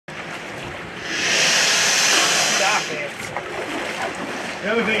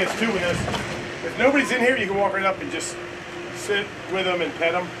The other thing is too with this, if nobody's in here, you can walk right up and just sit with them and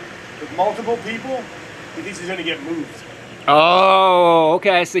pet them. With multiple people, he thinks he's going to get moved. Oh,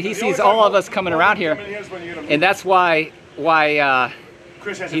 okay. So he sees all of us coming around here, and that's why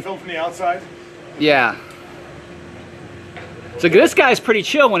Chris has to film from the outside. Yeah. So this guy's pretty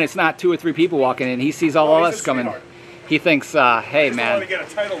chill when it's not 2 or 3 people walking in. He sees all of us coming. He thinks, hey, man. I want to get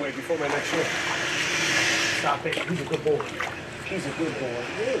a tidal wave before my next show. Stop it. He's a good boy. He's a good boy.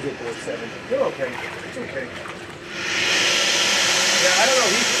 You're a good boy, 7. You're okay. It's okay. Yeah, I don't know.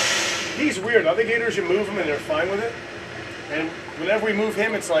 He's weird. Other gators, you move him and they're fine with it. And whenever we move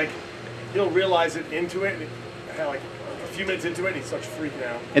him, it's like he'll realize it into it. Like a few minutes into it, he starts freaking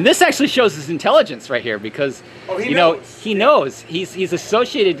out. And this actually shows his intelligence right here because, you know, he knows. He's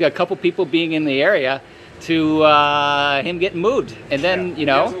associated a couple people being in the area to him getting moved. And then, you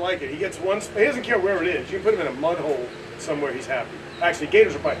know. He doesn't like it. He gets one, he doesn't care where it is. You can put him in a mud hole somewhere, he's happy. Actually,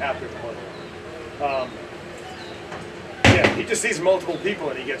 gators are probably happier in a mud hole. Yeah, he just sees multiple people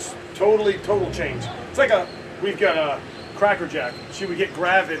and he gets total change. It's like we've got a Cracker Jack. She would get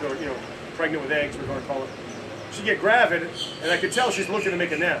gravid, or, you know, pregnant with eggs, we're going to call it. She'd get gravid, and I could tell she's looking to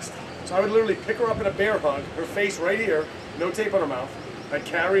make a nest. So I would literally pick her up in a bear hug, her face right here, no tape on her mouth. I'd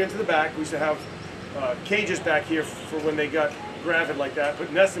carry her into the back. We used to have cages back here for when they got gravid like that,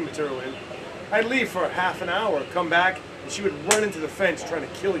 put nesting material in. I'd leave for half an hour, come back, and she would run into the fence trying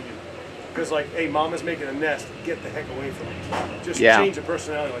to kill you. Because, like, hey, mama's making a nest, get the heck away from her. Just change the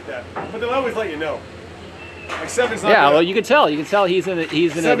personality like that. But they'll always let you know. Like, 7's not well, you can tell. You can tell he's in a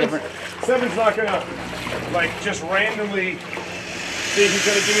different. 7's not gonna, like, just randomly think he's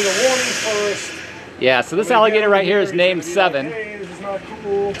gonna give me the warning first. Yeah. So this alligator right here is named 7. Like, hey, this is not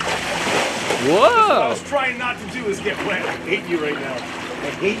cool. Whoa! What I was trying not to do is get wet. I hate you right now. I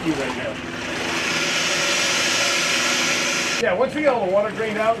hate you right now. Yeah, once we get all the water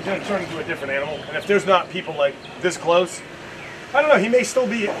drained out, it's gonna turn into a different animal. And if there's not people like this close, I don't know. He may still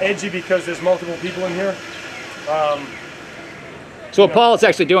be edgy because there's multiple people in here. So what Paul is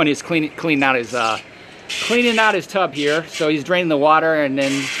actually doing is cleaning out his tub here. So he's draining the water, and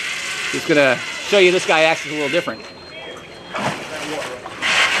then he's gonna show you this guy acts a little different.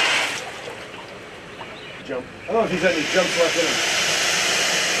 Jump. I don't know if he's had any jumps left in him.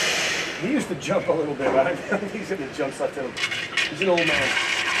 He used to jump a little bit, but I don't think he's got any jumps left in him. He's an old man.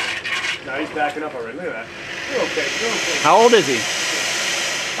 Now he's backing up already. Look at that. You're okay. You're okay. How old is he?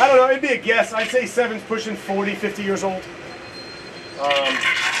 I don't know. It'd be a guess. I'd say 7's pushing 40, 50 years old.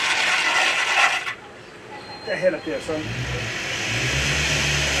 Get a head up there, son.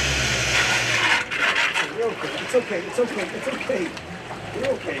 You're okay. It's okay. It's okay. It's okay.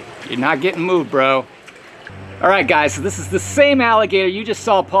 You're okay. You're not getting moved, bro. All right, guys. So this is the same alligator you just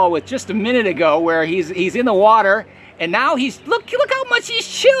saw Paul with just a minute ago, where he's in the water, and now look how much he's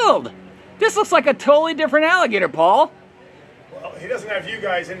chilled. This looks like a totally different alligator, Paul. Well, he doesn't have you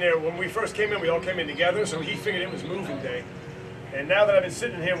guys in there. When we first came in, we all came in together, so he figured it was moving day. And now that I've been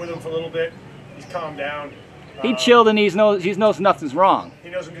sitting here with him for a little bit, he's calmed down. He chilled, and he knows nothing's wrong. He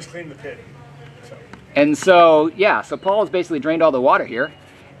knows I'm just cleaning the pit. So. And so, yeah, so Paul has basically drained all the water here.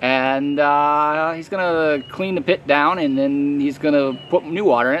 And he's going to clean the pit down, and then he's going to put new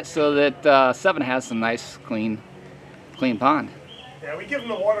water in it so that 7 has some nice, clean pond. Yeah, we give him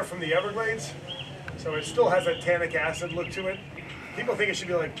the water from the Everglades, so it still has that tannic acid look to it. People think it should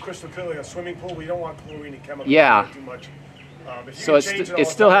be like crystal clear, like a swimming pool. We don't want chlorine and chemicals too much. So it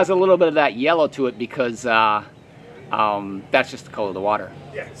still has a little bit of that yellow to it because that's just the color of the water.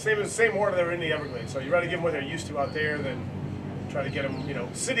 Yeah, same water that are in the Everglades. So you rather give them what they're used to out there than try to get them, you know,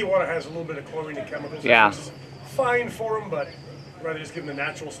 city water has a little bit of chlorine and chemicals. Yeah. Which is fine for them, but I'd rather just give them the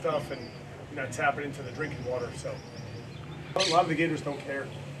natural stuff and tap it into the drinking water. So a lot of the gators don't care.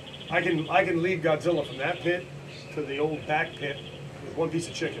 I can lead Godzilla from that pit to the old back pit with one piece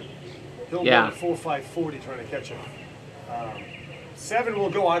of chicken. He'll go at 4, 5, 40 trying to catch him. 7 will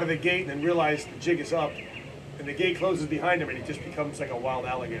go out of the gate and then realize the jig is up, and the gate closes behind him, and he just becomes like a wild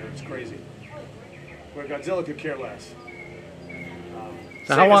alligator. It's crazy. Where Godzilla could care less.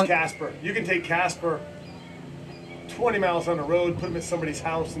 So same as Casper. You can take Casper 20 miles on the road, put him at somebody's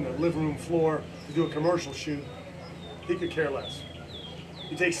house in the living room floor to do a commercial shoot. He could care less.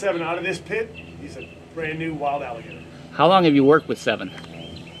 You take 7 out of this pit, he's a brand new wild alligator. How long have you worked with 7?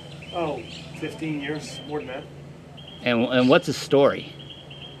 Oh, 15 years, more than that. And what's his story?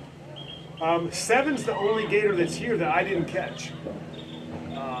 7's the only gator that's here that I didn't catch.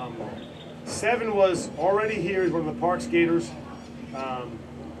 7 was already here. He's one of the park's gators.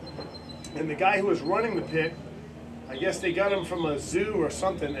 And the guy who was running the pit, I guess they got him from a zoo or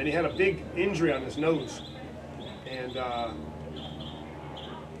something, and he had a big injury on his nose. And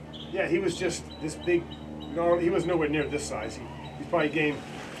Yeah, he was just this big. No, he was nowhere near this size. He's probably game.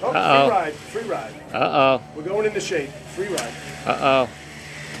 Oh, Uh-oh. free ride, free ride. Uh-oh. We're going into shade. Free ride. Uh-oh.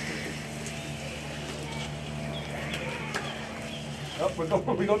 Oh, we're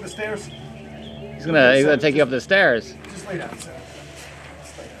going up the stairs. He's gonna take you up the stairs. Just lay down, Sam.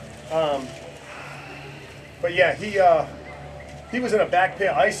 Just lay down. But yeah, he was in a back pit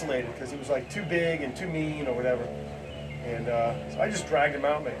isolated because he was like too big and too mean or whatever. And so I just dragged him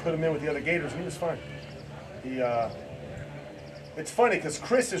out and I put him in with the other gators and he was fine. It's funny because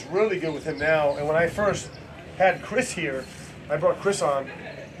Chris is really good with him now. And when I first had Chris here, I brought Chris on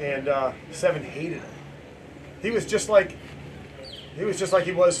and Seven hated him. He was just like he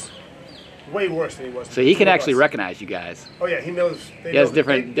was way worse than he was. So he can actually recognize you guys. Oh yeah, he knows. He has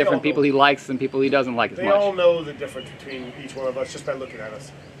different people he likes and people he doesn't like as much. They all know the difference between each one of us just by looking at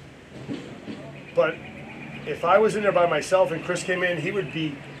us. But if I was in there by myself and Chris came in, he would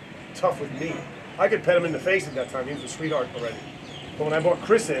be tough with me. I could pet him in the face at that time. He was a sweetheart already. But when I brought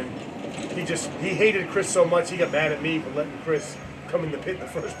Chris in, he hated Chris so much he got mad at me for letting Chris come in the pit in the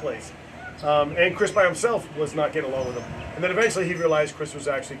first place. And Chris by himself was not getting along with him. And then eventually he realized Chris was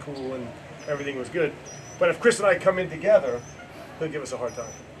actually cool and everything was good. But if Chris and I come in together, he'll give us a hard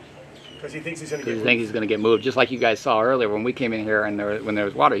time. Because he thinks he's going to get moved. He thinks he's going to get moved, just like you guys saw earlier when we came in here and when there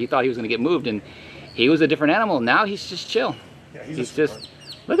was water. He thought he was going to get moved, and he was a different animal. Now he's just chill. Yeah, he's just,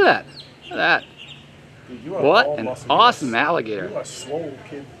 look at that. Look at that. Dude, you are What all an muscle. awesome alligator. You are swole,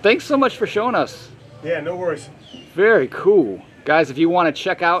 kid. Thanks so much for showing us. Yeah, no worries. Very cool. Guys, if you want to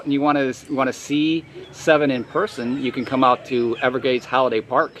check out and you want to see Seven in person, you can come out to Everglades Holiday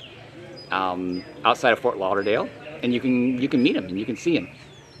Park outside of Fort Lauderdale, and you can meet him and you can see him.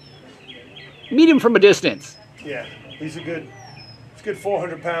 Meet him from a distance. Yeah, he's good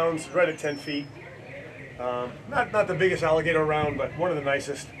 400 pounds, right at 10 feet. Not the biggest alligator around, but one of the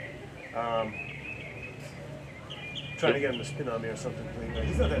nicest. Trying to get him to spin on me or something.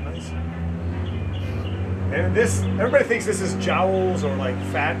 He's not that nice. And everybody thinks this is jowls or like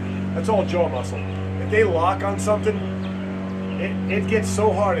fat. That's all jaw muscle. If they lock on something, it gets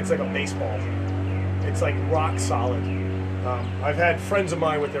so hard it's like a baseball. It's like rock solid. I've had friends of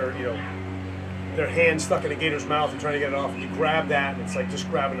mine with their hand stuck in a gator's mouth and trying to get it off, and you grab that and it's like just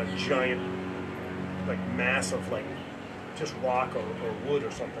grabbing a giant like mass of like just rock or wood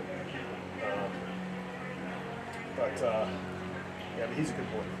or something. Yeah, but he's a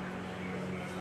good boy.